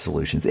 Much better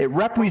solutions. It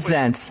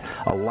represents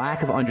a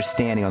lack of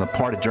understanding on the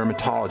part of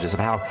dermatologists of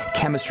how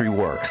chemistry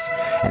works,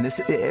 and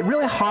it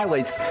really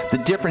highlights the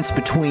difference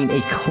between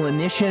a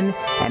clinician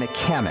and a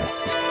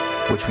chemist,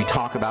 which we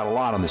talk about a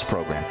lot on this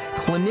program.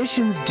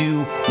 Clinicians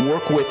do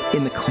work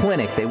in the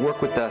clinic, they work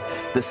with the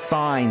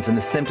signs and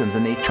the symptoms,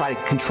 and they try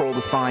to control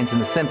the signs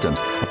and the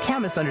symptoms. A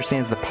chemist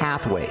understands the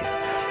pathways.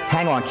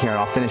 Hang on, Karen,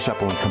 I'll finish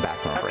up when we come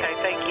back from our break. Okay,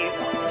 thank you.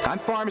 I'm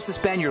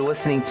Pharmacist Ben. You're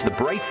listening to The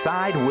Bright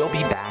Side. We'll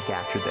be back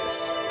after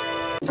this.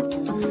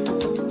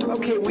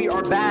 Okay, we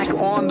are back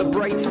on The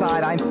Bright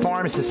Side. I'm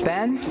Pharmacist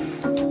Ben.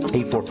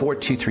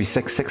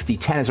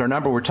 844-236-6010 is our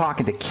number. We're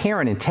talking to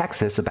Karen in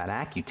Texas about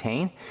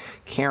Accutane.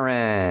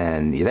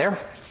 Karen, you there?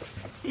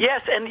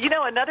 Yes, and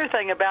another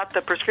thing about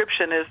the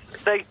prescription is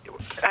I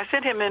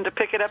sent him in to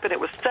pick it up, and it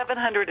was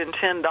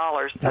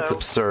 $710. That's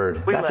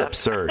absurd. That's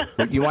absurd.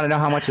 You want to know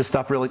how much this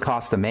stuff really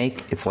costs to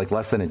make? It's like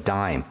less than a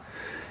dime.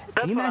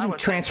 Can you imagine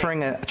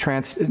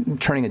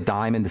turning a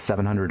dime into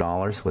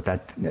 $700 with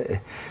that?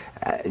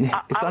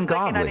 It's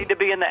ungodly. I need to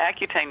be in the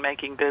Accutane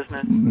making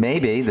business.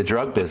 Maybe the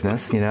drug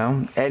business,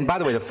 And by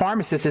the way, the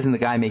pharmacist isn't the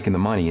guy making the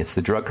money; it's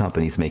the drug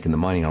companies making the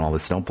money on all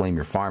this. Don't blame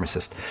your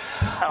pharmacist.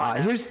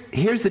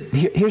 Here's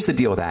the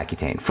deal with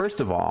Accutane.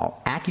 First of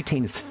all,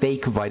 Accutane is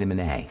fake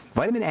vitamin A.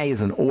 Vitamin A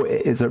is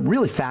a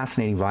really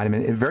fascinating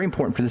vitamin. Very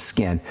important for the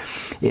skin.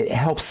 It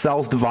helps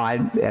cells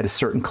divide at a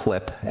certain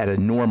clip, at a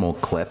normal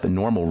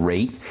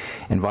rate.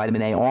 And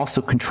vitamin A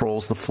also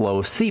controls the flow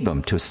of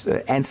sebum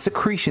and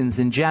secretions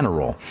in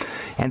general.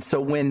 And so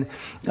when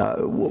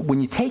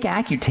you take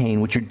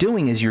Accutane, what you're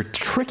doing is you're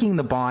tricking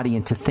the body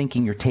into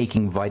thinking you're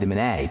taking vitamin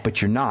A,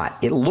 but you're not.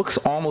 It looks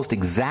almost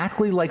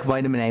exactly like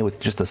vitamin A with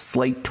just a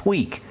slight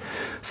tweak.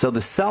 So the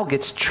cell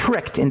gets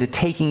tricked into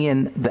taking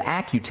in the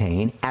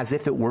Accutane as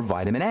if it were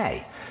vitamin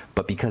A.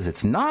 But because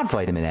it's not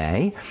vitamin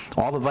A,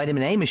 all the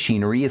vitamin A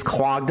machinery is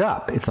clogged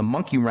up. It's a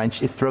monkey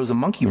wrench. It throws a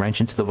monkey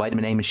wrench into the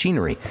vitamin A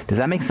machinery. Does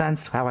that make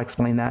sense, how I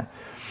explain that?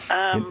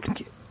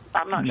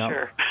 I'm not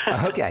sure.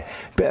 Okay.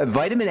 But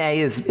vitamin A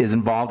is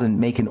involved in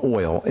making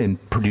oil, in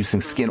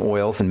producing skin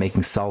oils and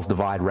making cells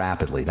divide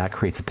rapidly. That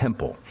creates a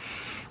pimple.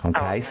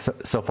 Okay.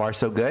 So far,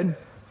 so good?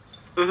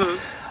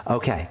 Mm-hmm.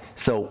 Okay.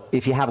 So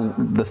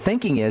the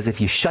thinking is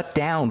if you shut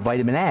down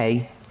vitamin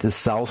A, the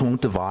cells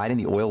won't divide and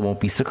the oil won't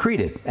be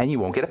secreted and you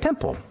won't get a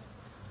pimple.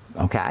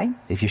 okay,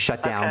 if you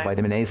shut down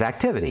vitamin A's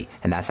activity.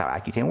 And that's how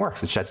Accutane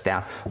works. It shuts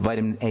down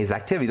vitamin A's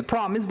activity. The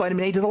problem is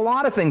vitamin A does a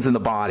lot of things in the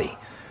body.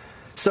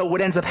 So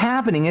what ends up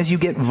happening is you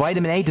get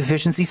vitamin A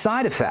deficiency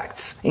side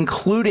effects,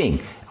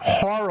 including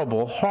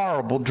horrible,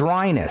 horrible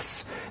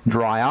dryness,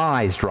 dry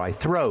eyes, dry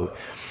throat,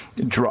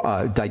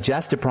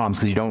 digestive problems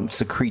because you don't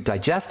secrete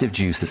digestive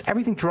juices.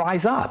 Everything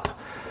dries up.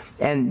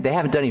 And they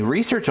haven't done any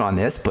research on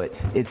this, but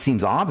it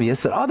seems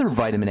obvious that other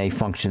vitamin A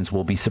functions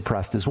will be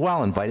suppressed as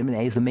well. And vitamin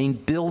A is a main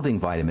building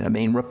vitamin, a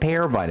main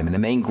repair vitamin, a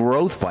main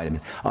growth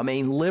vitamin, a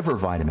main liver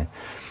vitamin.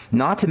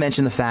 Not to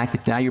mention the fact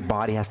that now your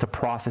body has to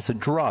process a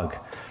drug,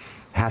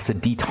 has to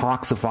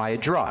detoxify a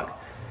drug.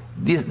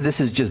 This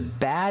is just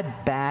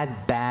bad,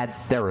 bad, bad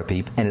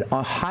therapy, and it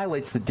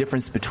highlights the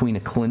difference between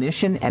a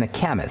clinician and a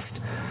chemist.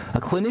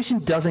 A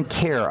clinician doesn't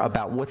care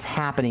about what's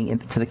happening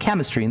to the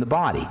chemistry in the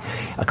body.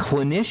 A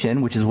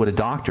clinician, which is what a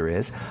doctor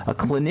is, a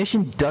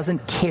clinician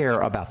doesn't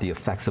care about the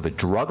effects of a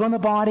drug on the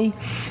body,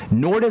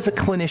 nor does a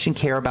clinician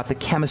care about the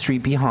chemistry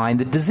behind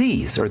the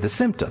disease or the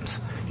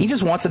symptoms. He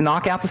just wants to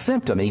knock out the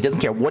symptom, and he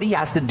doesn't care what he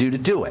has to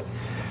do it.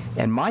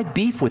 And my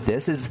beef with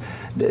this is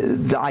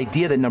the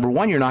idea that, number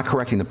one, you're not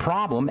correcting the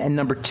problem, and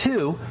number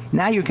two,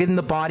 now you're giving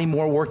the body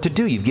more work to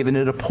do. You've given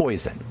it a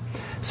poison.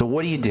 So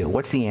what do?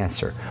 What's the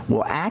answer?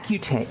 Well,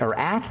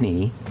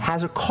 acne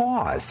has a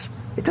cause.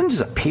 It doesn't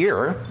just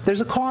appear.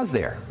 There's a cause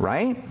there,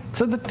 right?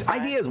 So the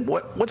idea is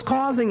what's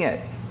causing it?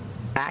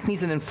 Acne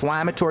is an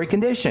inflammatory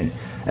condition.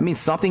 That means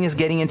something is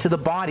getting into the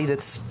body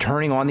that's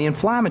turning on the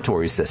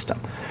inflammatory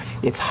system.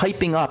 It's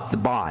hyping up the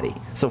body.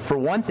 So for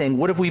one thing,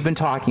 what have we been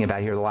talking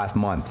about here the last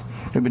month?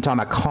 We've been talking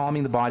about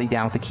calming the body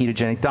down with a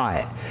ketogenic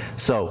diet.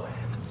 So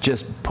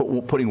just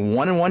putting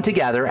one and one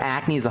together,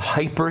 acne is a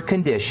hyper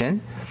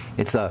condition.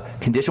 It's a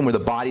condition where the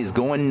body is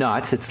going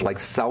nuts. It's like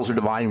cells are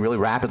dividing really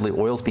rapidly.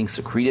 Oil's being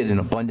secreted in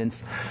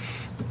abundance.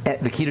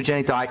 The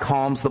ketogenic diet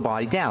calms the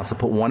body down. So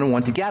put one and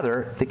one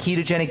together. The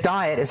ketogenic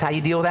diet is how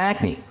you deal with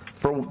acne.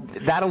 For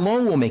that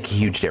alone will make a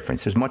huge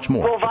difference. There's much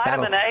more. Well,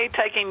 vitamin A,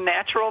 taking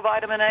natural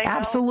vitamin A?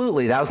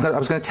 Absolutely. I was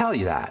going to tell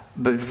you that.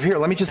 But here,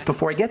 let me just,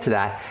 before I get to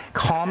that,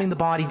 calming the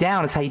body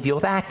down is how you deal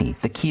with acne.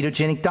 The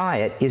ketogenic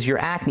diet is your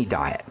acne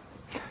diet.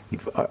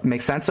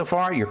 Makes sense so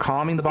far? You're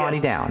calming the body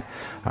down.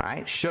 All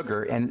right?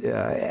 Sugar and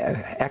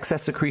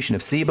excess secretion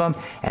of sebum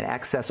and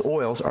excess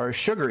oils are a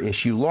sugar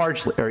issue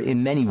largely, or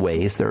in many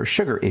ways, they're a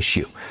sugar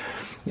issue.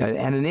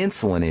 And an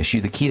insulin issue.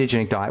 The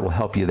ketogenic diet will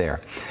help you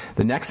there.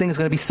 The next thing is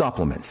going to be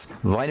supplements.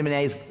 Vitamin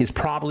A is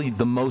probably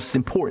the most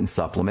important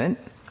supplement,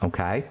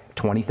 okay?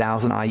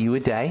 20,000 IU a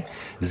day.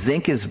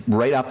 Zinc is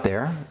right up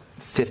there.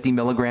 50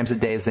 milligrams a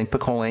day of zinc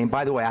picolinate.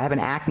 By the way, I have an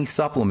acne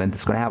supplement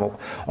that's going to have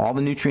all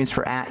the nutrients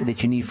for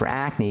that you need for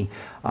acne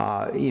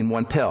in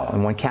one pill,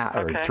 in one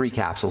or 3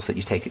 capsules that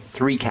you take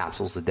 3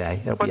 capsules a day.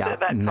 What's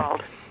that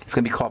called? It's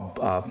going to be called,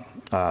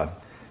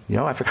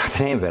 I forgot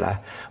the name of it.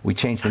 We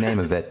changed the name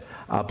of it.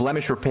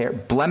 Blemish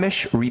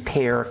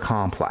Repair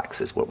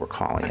Complex is what we're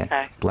calling it.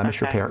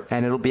 Blemish Repair,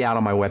 and it'll be out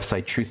on my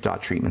website,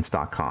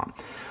 truth.treatments.com,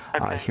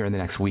 here in the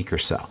next week or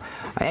so.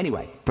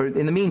 Anyway, but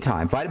in the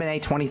meantime, vitamin A,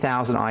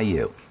 20,000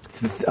 IU.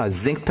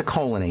 Zinc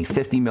picolinate,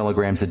 50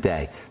 milligrams a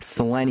day.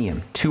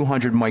 Selenium,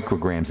 200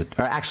 micrograms,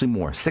 or actually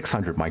more,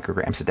 600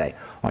 micrograms a day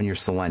on your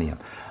selenium.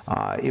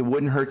 It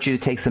wouldn't hurt you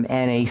to take some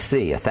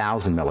NAC,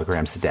 1,000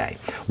 milligrams a day.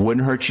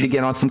 Wouldn't hurt you to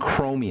get on some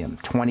chromium,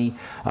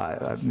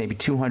 maybe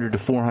 200 to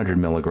 400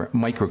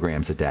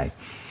 micrograms a day.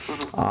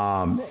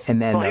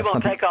 And then he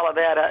won't take all of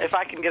that. If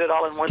I can get it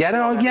all in one.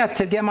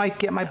 To get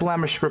my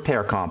blemish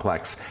repair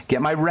complex.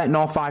 Get my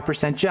retinol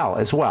 5% gel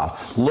as well.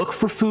 Look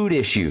for food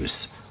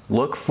issues.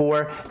 Look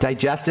for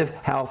digestive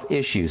health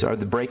issues. Are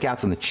the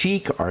breakouts on the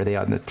cheek? Are they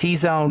on the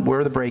T-zone?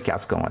 Where are the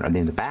breakouts going? Are they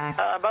in the back?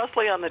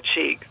 Mostly on the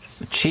cheeks.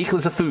 The cheek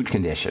is a food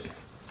condition.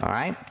 All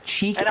right?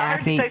 Cheek and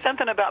acne. I heard you say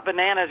something about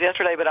bananas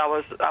yesterday, but I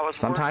was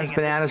sometimes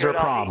bananas are a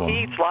problem.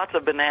 He eats lots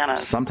of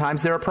bananas.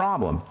 Sometimes they're a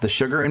problem. The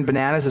sugar in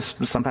bananas is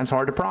sometimes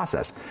hard to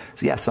process.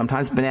 So yes,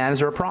 sometimes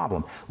bananas are a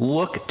problem.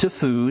 Look to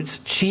foods.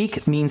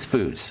 Cheek means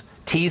foods.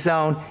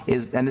 T-zone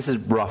is, and this is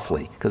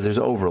roughly, because there's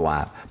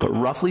overlap, but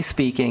roughly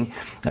speaking,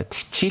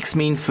 cheeks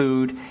mean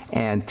food,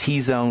 and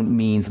T-zone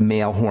means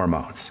male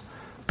hormones.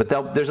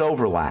 But there's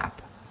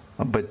overlap.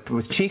 But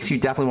with cheeks, you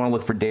definitely want to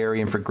look for dairy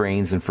and for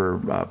grains and for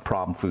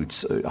problem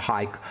foods.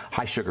 High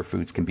sugar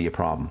foods can be a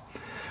problem.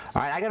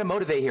 All right, I got to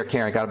motivate here,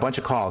 Karen. I got a bunch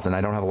of calls, and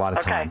I don't have a lot of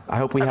time. I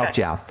hope we helped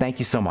you out. Thank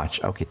you so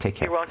much. Okay, take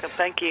care. You're welcome.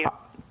 Thank you.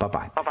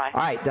 Bye-bye. Bye-bye. All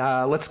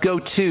right, let's go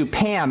to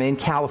Pam in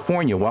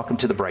California. Welcome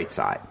to the Bright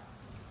Side.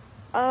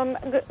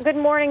 Good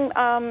morning.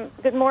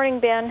 Good morning,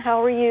 Ben.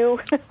 How are you?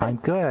 I'm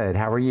good.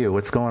 How are you?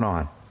 What's going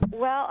on?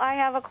 Well, I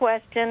have a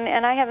question,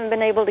 and I haven't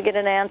been able to get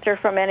an answer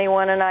from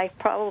anyone, and I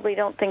probably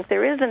don't think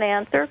there is an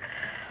answer.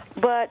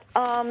 But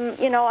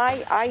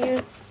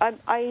I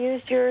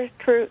used your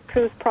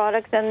Truth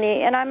products,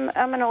 and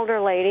I'm an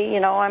older lady.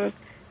 I'm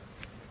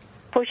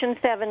pushing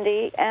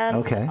 70,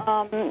 and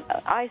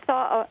I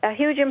saw a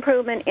huge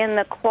improvement in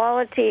the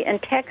quality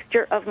and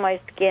texture of my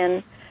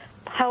skin.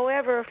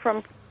 However,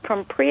 from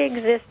from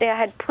pre-existing. I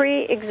had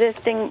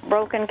pre-existing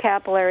broken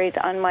capillaries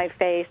on my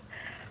face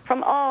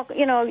from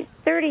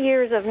 30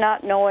 years of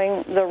not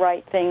knowing the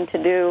right thing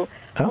to do.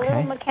 Okay. A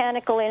little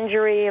mechanical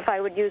injury. If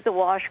I would use a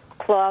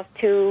washcloth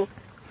too,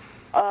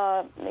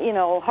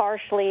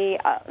 harshly,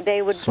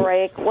 they would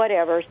break.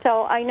 Whatever.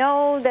 So I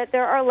know that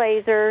there are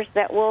lasers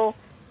that will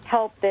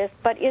help this,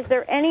 but is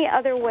there any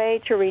other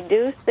way to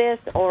reduce this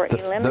or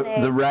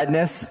eliminate the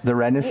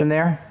redness in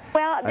there?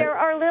 Well, there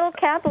are little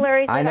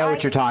capillaries. I know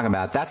what you're talking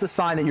about. That's a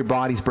sign that your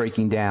body's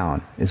breaking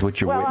down, is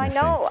what you're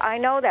witnessing. Well, I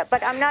know that,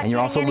 but I'm not and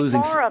you're getting also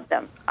any more of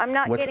them. I'm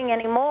not getting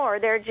any more.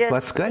 They're just...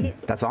 That's good.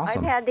 That's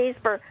awesome. I've had these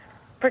for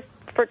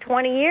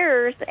 20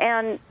 years,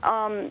 and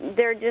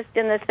they're just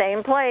in the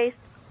same place.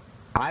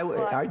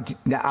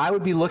 I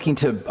would be looking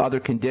to other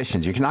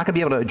conditions. You're not going to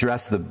be able to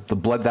address the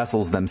blood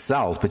vessels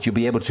themselves, but you'll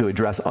be able to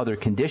address other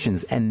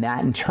conditions, and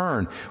that in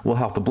turn will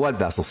help the blood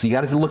vessels. So you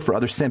got to look for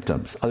other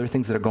symptoms, other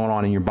things that are going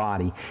on in your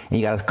body, and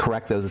you got to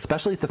correct those,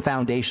 especially at the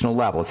foundational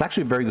level. It's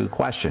actually a very good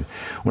question.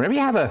 Whenever you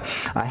have a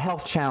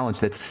health challenge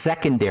that's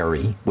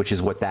secondary, which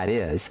is what that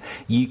is,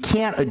 you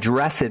can't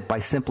address it by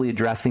simply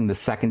addressing the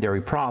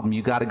secondary problem.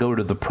 You got to go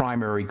to the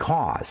primary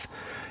cause.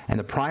 And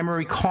the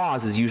primary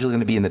cause is usually going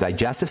to be in the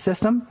digestive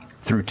system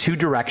through two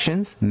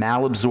directions: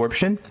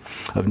 malabsorption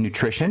of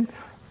nutrition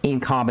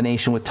in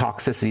combination with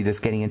toxicity that's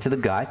getting into the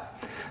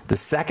gut. The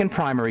second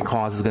primary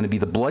cause is going to be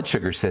the blood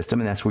sugar system,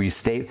 and that's where you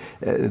stay.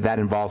 That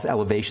involves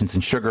elevations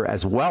in sugar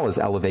as well as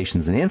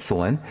elevations in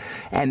insulin.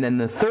 And then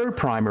the third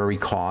primary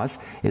cause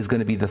is going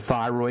to be the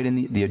thyroid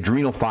and the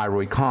adrenal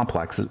thyroid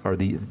complex, or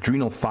the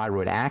adrenal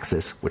thyroid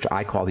axis, which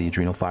I call the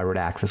adrenal thyroid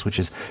axis, which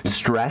is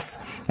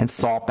stress and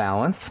salt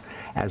balance,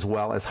 as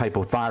well as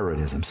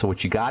hypothyroidism. So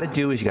what you got to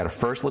do is you got to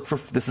first look for,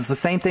 this is the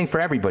same thing for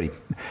everybody.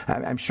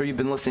 I'm sure you've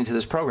been listening to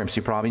this program, so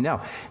you probably know.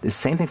 It's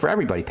the same thing for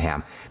everybody,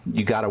 Pam.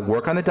 You got to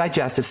work on the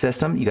digestive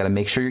system. You got to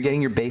make sure you're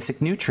getting your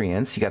basic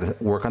nutrients. You got to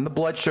work on the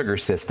blood sugar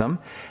system,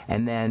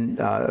 and then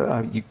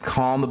you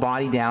calm the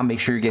body down. Make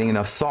sure you're getting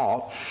enough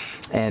salt,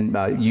 and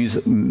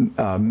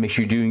make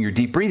sure you're doing your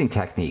deep breathing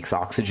techniques,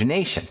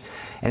 oxygenation.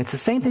 And it's the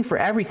same thing for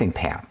everything,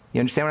 Pam. You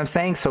understand what I'm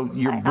saying? So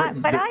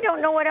but I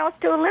don't know what else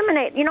to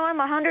eliminate. You know, I'm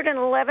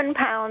 111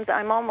 pounds.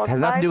 I'm almost... Has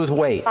nothing to do with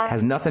weight.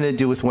 Has nothing to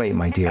do with weight,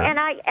 my dear. And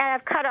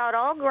I've cut out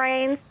all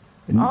grains,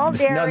 all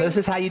dairy. No, this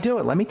is how you do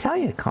it. Let me tell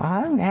you.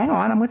 Hang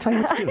on. I'm going to tell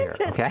you what to do here,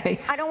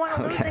 okay? I don't want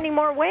to lose any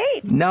more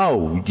weight.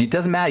 No, it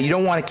doesn't matter. You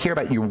don't want to care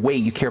about your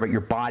weight. You care about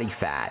your body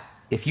fat.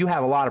 If you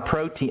have a lot of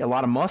protein, a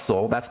lot of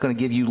muscle, that's going to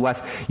give you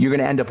less. You're going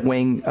to end up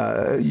weighing.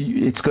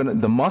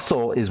 The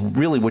muscle is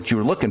really what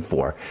you're looking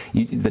for.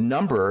 The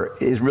number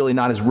is really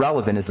not as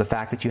relevant as the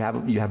fact that you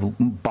have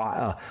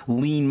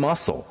lean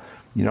muscle.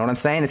 You know what I'm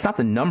saying? It's not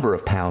the number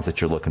of pounds that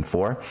you're looking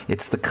for.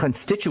 It's the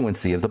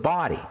constituency of the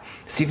body.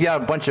 See, if you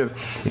have a bunch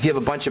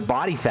of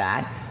body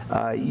fat,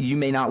 you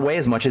may not weigh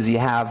as much as you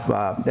have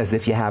as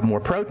if you have more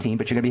protein,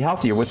 but you're going to be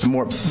healthier with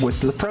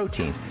the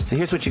protein. So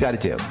here's what you got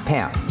to do,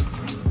 Pam.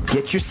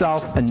 Get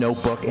yourself a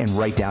notebook and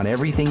write down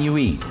everything you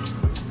eat.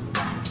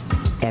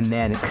 And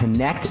then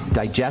connect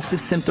digestive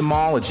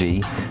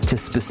symptomology to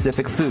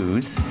specific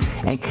foods,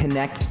 and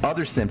connect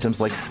other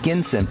symptoms like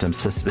skin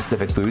symptoms to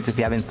specific foods. If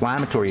you have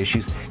inflammatory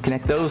issues,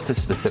 connect those to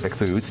specific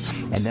foods,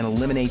 and then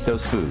eliminate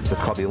those foods.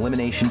 That's called the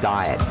elimination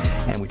diet,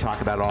 and we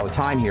talk about it all the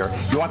time here.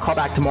 If you want to call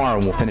back tomorrow,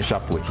 and we'll finish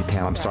up with you,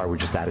 Pam. I'm sorry, we're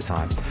just out of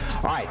time.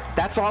 All right,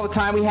 that's all the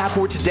time we have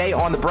for today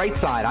on The Bright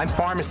Side. I'm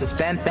Pharmacist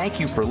Ben. Thank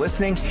you for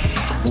listening.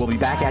 We'll be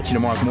back at you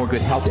tomorrow with more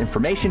good health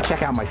information.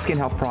 Check out my skin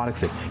health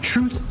products at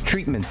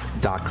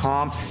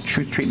truthtreatments.com.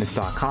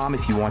 truthtreatments.com.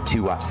 If you want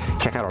to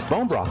check out our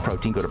bone broth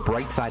protein, go to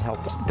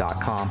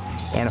brightsidehealth.com.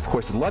 And of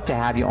course, I'd love to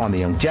have you on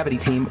the longevity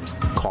team.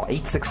 Call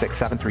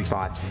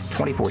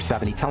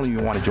 866-735-2470. Tell them you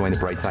want to join the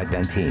Brightside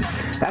Ben team.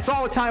 That's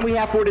all the time we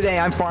have for today.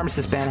 I'm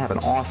Pharmacist Ben. Have an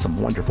awesome,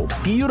 wonderful,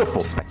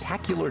 beautiful,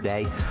 spectacular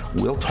day.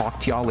 We'll talk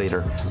to y'all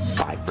later.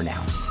 Bye for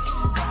now.